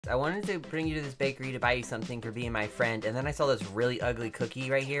I wanted to bring you to this bakery to buy you something for being my friend, and then I saw this really ugly cookie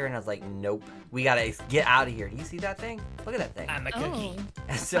right here, and I was like, nope, we gotta get out of here. Do you see that thing? Look at that thing. I'm a cookie.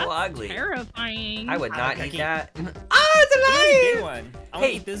 It's so ugly. Terrifying. I would not eat cookie. that. Oh, it's alive! Big one. I want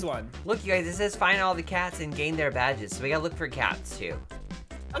to eat this one. Look, you guys, it says find all the cats and gain their badges, so we gotta look for cats, too.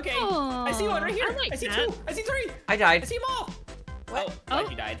 Okay, Oh, I see one right here. I like see that. 2. I see 3. I I died. see them all. What? Oh,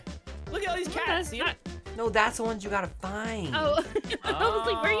 you died. Look at all these What cats. is See 'em? that? No, that's the ones you gotta find. Oh, I was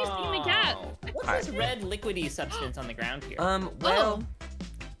like, where are you seeing the cat? What's Alright. this red liquidy substance on the ground here? Well,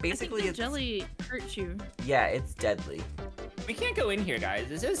 I basically think the it's... jelly hurts you. Yeah, it's deadly. We can't go in here, guys.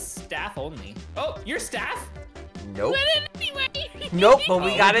 This is staff only. Oh, your staff? Nope. But anyway. Nope, but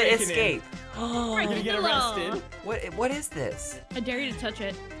we Oh, gotta breaking in. escape. You're Oh, gonna get arrested. what is this? I dare you to touch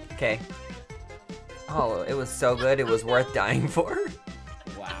it. Okay. Oh, it was so good, it was worth dying for.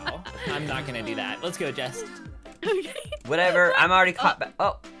 Wow. I'm not gonna do that. Let's go, Jess. Okay. Whatever, I'm already caught back.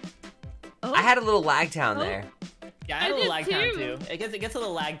 Oh, Oh, I had a little lag town there. Yeah, I had I a little did lag town too. too. It gets a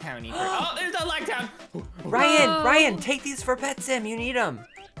little lag towny. Oh, there's a lag town. Ryan, Whoa. Ryan, take these for Pet Sim, you need them.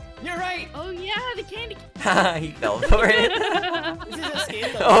 You're right. Oh yeah, the candy. He fell for it. This is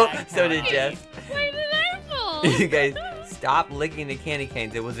escape the Oh, lag so town. did Jess. Where did I fall? You guys, stop licking the candy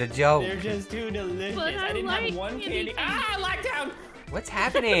canes, it was a joke. They're just too delicious. But I didn't like have one candy candy. Ah, lag town. What's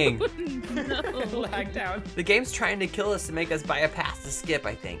happening? No. Lag town. The game's trying to kill us to make us buy a pass to skip,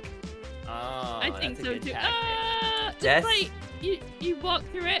 I think. Oh, I think that's a so good too. tactic. Jess? It's like you walk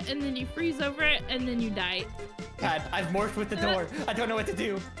through it and then you freeze over it and then you die. God, I've morphed with the door. I don't know what to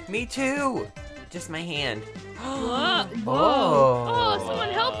do. Me too. Just my hand. Whoa! Whoa! Oh. Oh, someone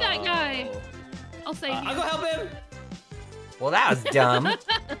help that guy! I'll save you. I'll go help him. Well, that was dumb. It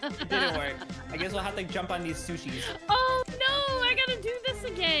didn't work. I guess we'll have to jump on these sushis. Oh no! I gotta do this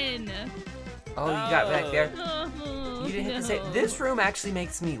again. Oh, you got back there. Oh, You didn't hit the save. no. This room actually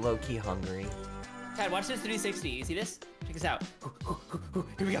makes me low-key hungry. Chad, watch this 360. You see this? Check this out.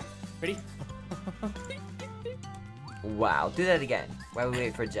 Here we go. Ready? Wow, do that again. While we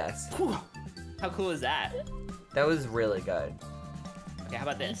wait for Jess. How cool is that? That was really good. Okay, how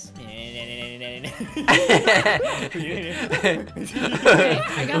about this? Okay,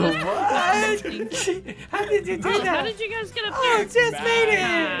 I got this. What? How did you do Oh, that? how did you guys get up Oh, there? Jess made it!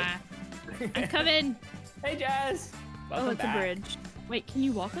 Ah, I'm coming. Hey, Jess. Welcome Oh, it's back. a bridge. Wait, can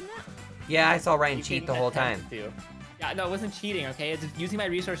you walk on that? Yeah, I saw Ryan You cheat can the whole attempt time. to. Yeah, no, it wasn't cheating, okay? It's using my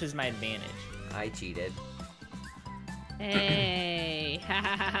resources to my advantage. I cheated. Hey, ha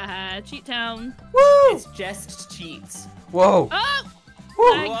ha ha ha! Cheat town. Woo! It's just cheats. Whoa! Oh, Woo!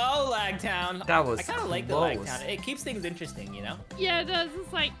 Lag. Whoa, lag town. That was I kind of like the lag close. town. It keeps things interesting, you know? yeah, it does.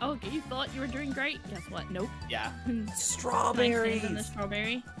 It's like, oh, you thought you were doing great. Guess what? Nope. Yeah. Can I stand on the Strawberries!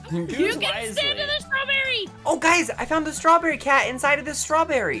 strawberry? Choose You can wisely. stand on the strawberry. Oh, guys, I found the strawberry cat inside of this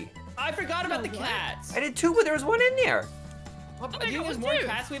strawberry. I forgot about the Oh, what? cats. I did too, but there was one in there. What, Oh do my you think God, there's more two.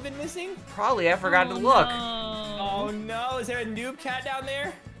 cats we've been missing? Probably, I forgot to Oh, look. No. Oh no, is there a noob cat down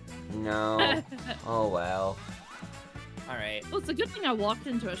there? No. Oh, well. Alright. Well, it's a good thing I walked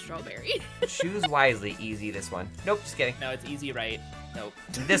into a strawberry. Choose wisely, easy this one. Nope, just kidding. No, it's easy right. Nope.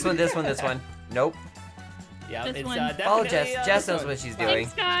 This one, this one, this one. Nope. Yeah, This it's one. definitely Follow Jess. Jess this knows one. what she's doing.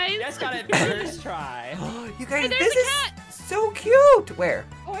 Thanks, guys. Jess got it first try. You guys, Hey, there's this a is cat. so cute. Where?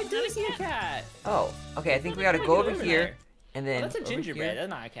 Oh, I do see a cat. Oh, okay. I think we gotta Look go at over here, there. and Oh, then that's a over gingerbread. here. That's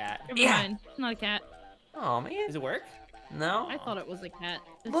not a cat. Never Yeah. mind. It's not a cat. Oh man. Does it work? No. I thought it was a cat.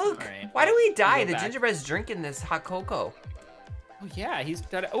 It's Look. All right. Why do we die? Go The back. gingerbread's drinking this hot cocoa. Oh yeah, he's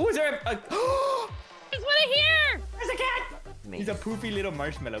got. Oh, is there a? There's one here. There's a cat. Me. He's a poofy little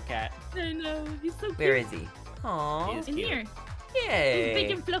marshmallow cat. I know. He's so cute. Where is he? Aww. He's In cute. here. He's big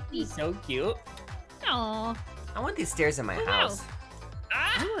Yay. and fluffy. He's so cute. Aw. I want these stairs in my Oh, wow. house.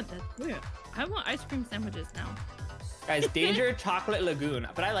 Ah! I want that too. I want ice cream sandwiches now. Guys, danger chocolate lagoon.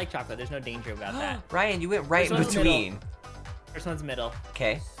 But I like chocolate. There's no danger about that. Ryan, you went right This in one's between. First one's middle.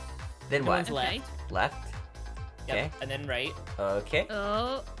 Okay. Then That what? one's left. Okay. Left. Yep. Okay. And then right. Okay.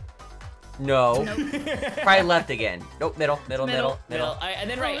 Oh. No. Nope. Probably left again. Nope. Middle. Middle. Middle. Middle. Middle. And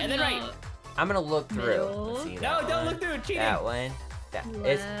then right. Oh, And then no. right. I'm gonna look through. Middle. Let's see No, that don't one. look through. Cheating. That one. That.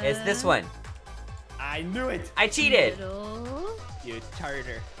 It's this one. I knew it. I cheated. Middle. You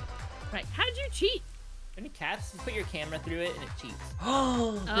charter. Right. How'd you cheat? Any cats? You put your camera through it and it cheats.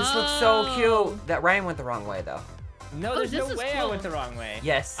 Oh, this looks so Oh. cute. That Ryan went the wrong way though. No, Oh, there's no this is way I cool. went the wrong way.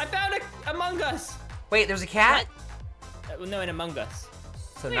 Yes. I found a Among Us. Wait, there's a cat? No, an Among Us.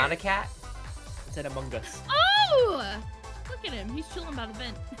 So Where? not a cat? It's an Among Us. Oh! Look at him. He's chilling by the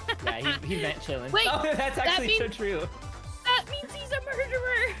vent. Yeah, he meant chilling. Wait, oh, that's that actually so means- true. That means he's a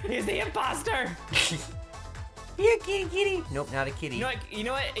murderer. He's the imposter. Here, kitty, kitty. Nope, not a kitty. You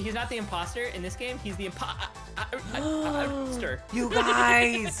know what? He's not the imposter in this game. He's the imposter. You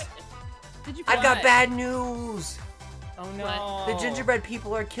guys! Did you I've got What? bad news. Oh no. The gingerbread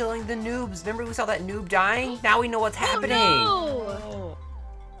people are killing the noobs. Remember we saw that noob dying? Now we know what's happening. Oh,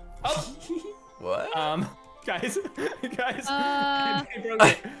 Oh. What? Guys. Uh. They broke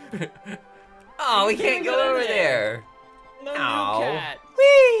it. Oh, we can't go over there. No Ow. new cat.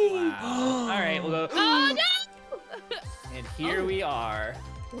 Whee! Wow. All right, we'll go. Oh no! And here we are.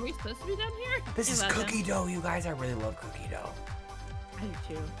 Are we supposed to be down here? This is Imagine. cookie dough, you guys. I really love cookie dough. I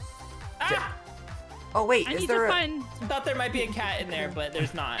do too. Ah! Oh wait, I is need there to a... find. I thought there might be a cat in there, but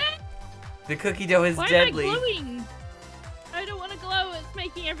there's not. The cookie dough is Why deadly. am I glowing? I don't want to glow. It's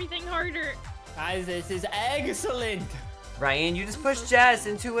making everything harder. Guys, this is excellent. Ryan, you just pushed Jess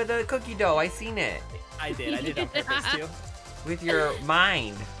into the cookie dough. I seen it. I did on purpose too. With your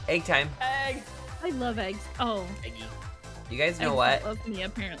mind. Egg time. Egg. I love eggs. Oh, Eggy. You guys know eggs what? love me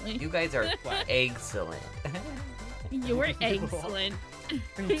apparently. You guys are What? excellent. You're excellent.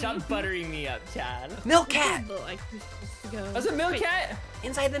 Stop buttering me up, Chad. Milk cat! Like, we're supposed to go. Was it milk Wait, cat?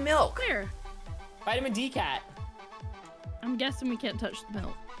 Inside the milk. Where? Vitamin D cat. I'm guessing we can't touch the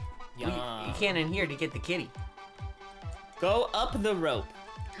milk. You can't in here to get the kitty. Go up the rope.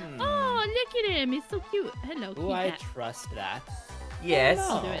 Oh, look at him. He's so cute. Hello, Ooh, cute I cat. trust that. Yes.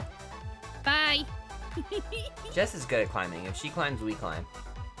 Oh, I'll do it. Bye. Jess is good at climbing. If she climbs, we climb.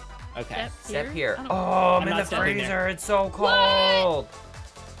 Okay. Step here. I don't- Oh, I'm in not the stepping freezer. there. It's so cold.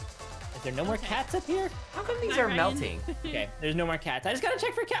 Is there no more Okay. cats up here? How come these Hi, are Ryan. melting? Okay, there's no more cats. I just gotta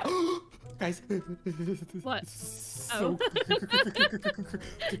check for a cat. Guys. What? So Oh.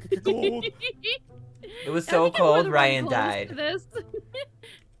 cold. It was I so think I wore cold, the wrong Ryan clothes died. for this.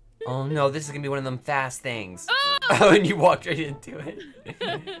 Oh no, this is gonna be one of them fast things. Oh! Oh, and you walked right into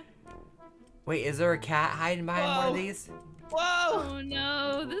it. Wait, is there a cat hiding behind one Whoa. of these? Whoa! Oh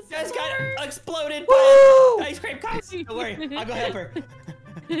no, this Guys is got hard. exploded. Woo! Ice cream cups. Don't worry, I'll go help her.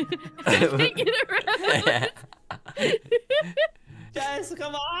 I can't get around. Jess,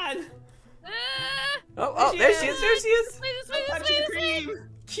 come on. Oh, there she is, there she is. This way, this way, I'm this way, touching this way. cream.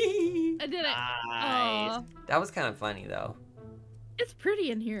 Chee. I did it. Nice. Aw. That was kind of funny though. It's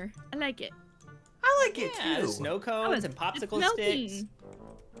pretty in here. I like it. I like it Yeah, too. snow Oh, cones and it's popsicle melting. sticks.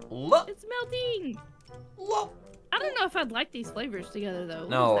 Look, It's melting. look. I don't know if I'd like these flavors together though.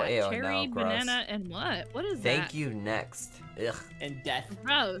 No, What is ew, that? Cherry, no, gross. banana, and what? What is that? Thank you. Next. Ugh. And death.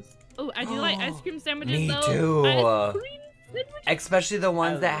 Gross. Oh, I do like ice cream sandwiches Me though. too. Ice cream sandwiches? Especially the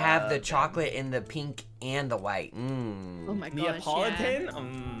ones I that have the love chocolate in the pink and the white. Mmm. Oh my gosh. Neapolitan? Yeah.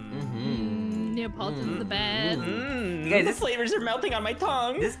 Mm-hmm. Neapolitan's the best. Mm. You guys, the this- flavors are melting on my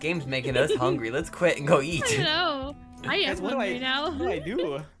tongue. This game's making us hungry. Let's quit and go I eat. know. I am Guys, what do hungry now. What do I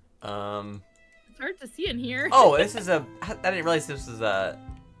do? It's hard to see in here. Oh, this is a. I didn't realize this was a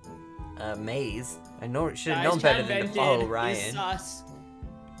maze. I know. Should have Guys, known better Chad than to Benton follow is Ryan. sus.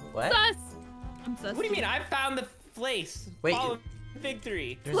 What? Sus. I'm sus. What do you mean? I found the place. Wait. Follow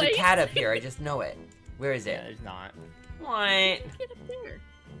victory. There's a Place? cat up here. I just know it. Where is Yeah, it? there's not. What? Get up there.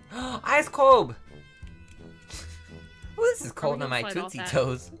 Ice cold. Oh, this is Are cold we on my gonna slide off tootsie that?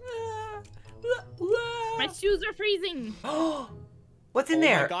 toes. My shoes are freezing. What's in Oh my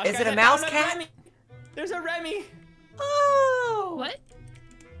there? gosh, Is guys, it a I mouse found cat? Remy. There's a Remy. Oh. What?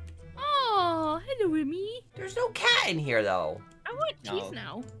 Oh, hello, Remy. There's no cat in here though. I want cheese No.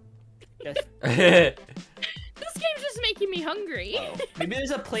 now. Just, I This game's just making me hungry. oh. Maybe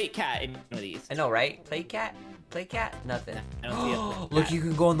there's a plate cat in one of these. know, right? Play cat? Play cat? Nothing. I don't see a plate Look, cat. you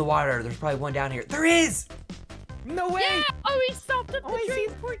can go in the water. There's probably one down here. There is! No way. Yeah. Oh, he stopped at Oh, the I drain.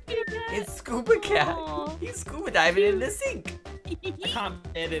 see. Poor kitty cat. It's Scuba Cat. Aw. He's scuba diving in the sink. I can't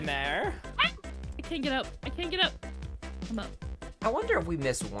fit in there. I can't get up. I can't get up. I'm up. I wonder if we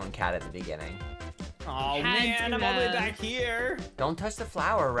missed one cat at the beginning. Oh Had man, to I'm all the way have. back here. Don't touch the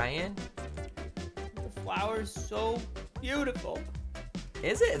flower, Ryan. The flower's so beautiful.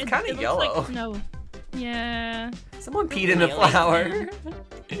 Is it? It's It- kind it of looks yellow. Like snow. Yeah. Someone peed in the Really? flower.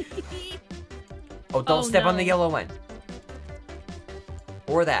 Oh, don't Oh, step on the no. yellow one.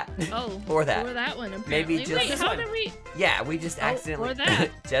 Or that. Oh. Or that. Or that one, Maybe apparently. just Wait, this how one. did we... Yeah, we just Oh, accidentally. or that.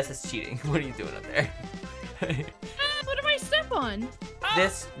 Jess is cheating. What are you doing up there? What did I step on?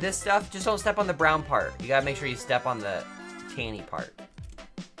 this stuff, just don't step on the brown part. You gotta make sure you step on the tanny part.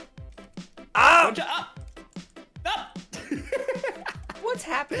 Oh! Don't you- up. Up. What's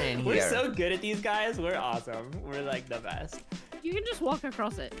happening here? We're so good at these guys. We're awesome. We're like the best. You can just walk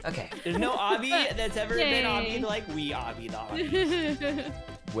across it. Okay. There's no obby that's ever been Yay. obbied like we obbied obby.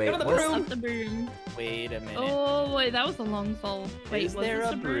 Wait, Get on the what's broom. Up the broom. Wait a minute. Oh, wait, that was a long fall. Wait, Is was there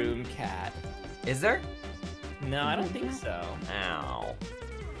this a broom cat? Is there? No, I don't think so. Ow.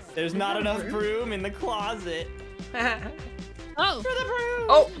 There's not enough broom in the closet. Oh. For the broom!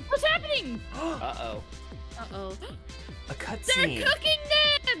 Oh! What's happening? Uh-oh. Uh-oh. A They're cutscene. cooking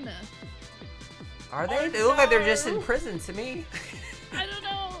them! Are they? Oh, They look like they're just no. in prison to me. I don't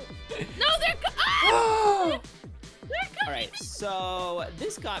know. No, they're ah! They're cooking. All right, so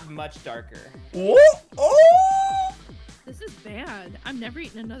this got much darker. Whoa! Oh! This is bad. I'm never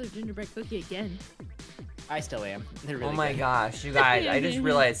eating another gingerbread cookie again. I still am. They're really Oh my good. gosh, you guys! I just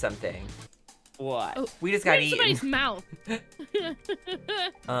realized something. What? Oh, We just got right in eaten. somebody's mouth. I'm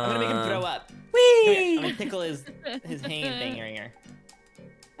gonna make him throw up. Come Whee! here, I'm gonna tickle his hanging thing here.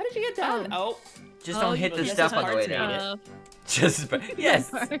 How did you get down? Oh, Just don't hit the yes, stuff it's on the way hard to down. eat Just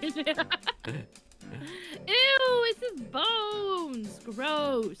yes. Ew, it's his bones.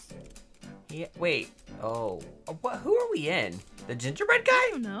 Gross. Yeah, wait. Oh, what? Who are we in? The gingerbread guy? I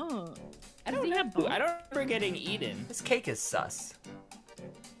don't know. I Does don't he have know. bones? I don't remember getting eaten. This cake is sus.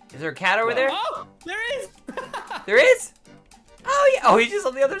 Is there a cat over there? Oh, there is. There is? Oh yeah. Oh, he's just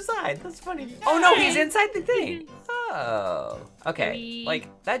on the other side. That's funny. Oh no, he's inside the thing. Oh. Okay. Maybe.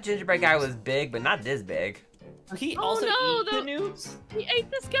 Like that gingerbread guy was big, but not this big. He Oh, also no, eat the noobs. He ate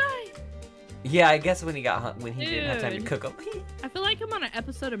this guy. Yeah, I guess when he didn't have time to Dude. cook them. I feel like I'm on an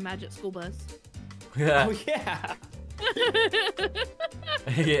episode of Magic School Bus. Oh yeah.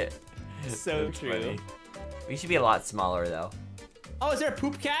 Yeah. So That's true. funny. We should be a lot smaller though. Oh, is there a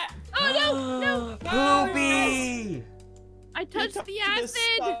poop cat? Oh no, no! Poopy! I touched the The acid.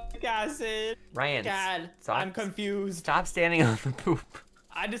 stuck acid. Ryan, God, stop. I'm confused. Stop standing on the poop.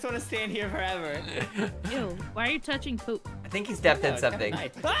 I just want to stand here forever. Ew, why are you touching poop? I think he stepped in Oh, it's kinda something.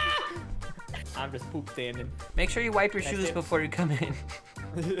 nice. Ah! I'm just poop standing. Make sure you wipe your Can I shoes stand? before you come in.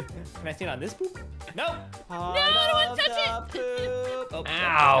 Can I stand on this poop? Nope. I don't wanna touch it. Oh,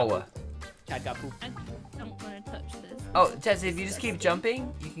 Ow! Chad got poop. I don't want to touch this. Oh, Jesse, if you just keep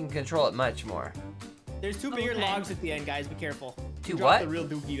jumping, you can control it much more. There's two bigger Okay. logs at the end, guys. Be careful. Two You dropped what? the real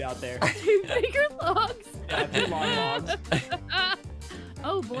dookie out there. Two bigger logs. Yeah, two long logs.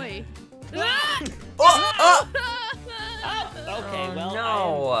 Oh boy. Ah! Oh! Oh! Oh, okay, Oh, well,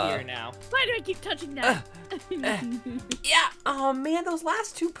 no. I'm here now. Why do I keep touching that? Yeah! Oh man, those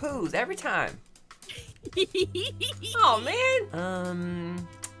last two poos every time. Oh man.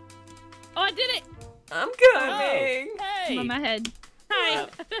 Oh, I did it. I'm Oh, coming. hey! I'm on my head. Hi.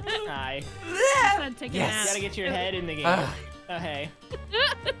 Hi. I'm taking Yes. You a gotta nap. get your head in the game. Ugh. Oh, hey.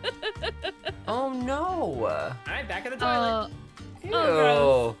 Oh no. Alright, back in the toilet. Oh, Ew.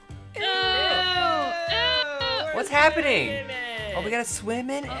 gross. Ew. What's Where's happening? the limit? Oh, we gotta swim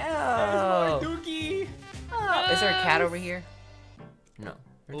in? There's Oh. more dookie. Is there a cat over here? No.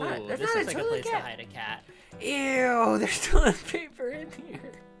 There's Ooh, not, there's this not a looks like a toilet place to cat. hide a cat. Ew, there's toilet paper in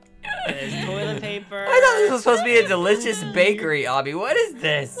here. There's toilet paper. I thought this was supposed to be a delicious bakery, Abby. What is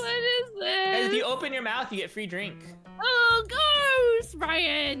this? what is Guys, if this? you open your mouth, you get free drink. Oh, gross,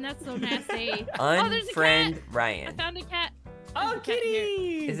 Ryan. That's so nasty. Oh, there's a Unfriend cat. I Ryan. found a cat. Oh, Cat here.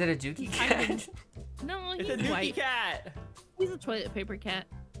 kitty! Is it a dookie cat? No, It's he's a dookie white. cat. He's a toilet paper cat.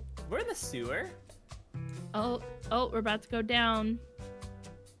 We're in the sewer. Oh, we're about to go down.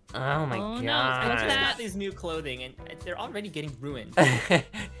 Oh my Oh, no, I What's just that? got these new clothing, and they're already getting ruined.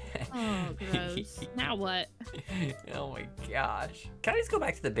 Oh, gross. Now what? Oh my gosh. Can I just go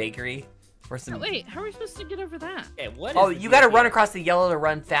back to the bakery for some? Oh, wait, how are we supposed to get over that? Okay, what Oh, is the you gotta deal run here? across the yellow to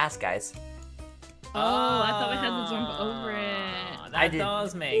run fast, guys. Oh, I thought we had to jump over Oh, it. That I did-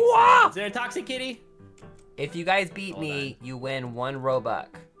 does make Wah! sense. Is there a toxic kitty? If you guys beat Hold me, you win 1 Robux.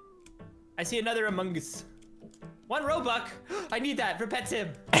 I see another Among Us. 1 Roebuck. I need that for Pet Sim.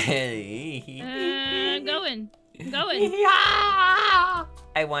 Going. Going. Yeah!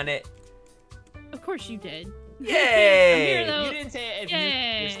 I won it. Of course you did. Yay! I'm here, though. You didn't say if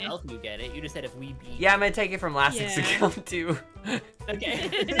Yay. you yourself you get it. You just said if we beat. Yeah, I'm gonna take it from last week's Yeah. account too. Okay.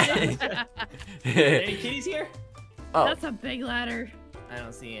 Any kitties here? Oh, That's a big ladder. I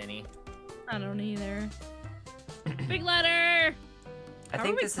don't see any. I don't either. Big ladder. I How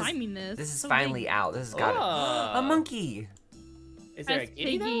think are we this is climbing this? this is So finally big. out. This has got Oh. a monkey. Is there a That's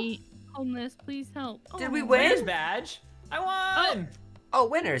kitty though? Piggy. Homeless, please help. Did we Oh. win? Winner's badge. I won. Oh,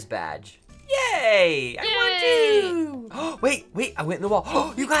 winner's badge. Yay! I won too. Wait! I went in the wall.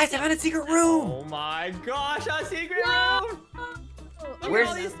 Oh, you guys, I found a secret room. Oh my gosh, a secret Whoa. room! Look Where's-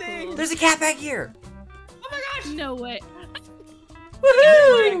 at all these things? There's a cat back here. Oh my gosh! No way.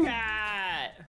 Woohoo! Cat.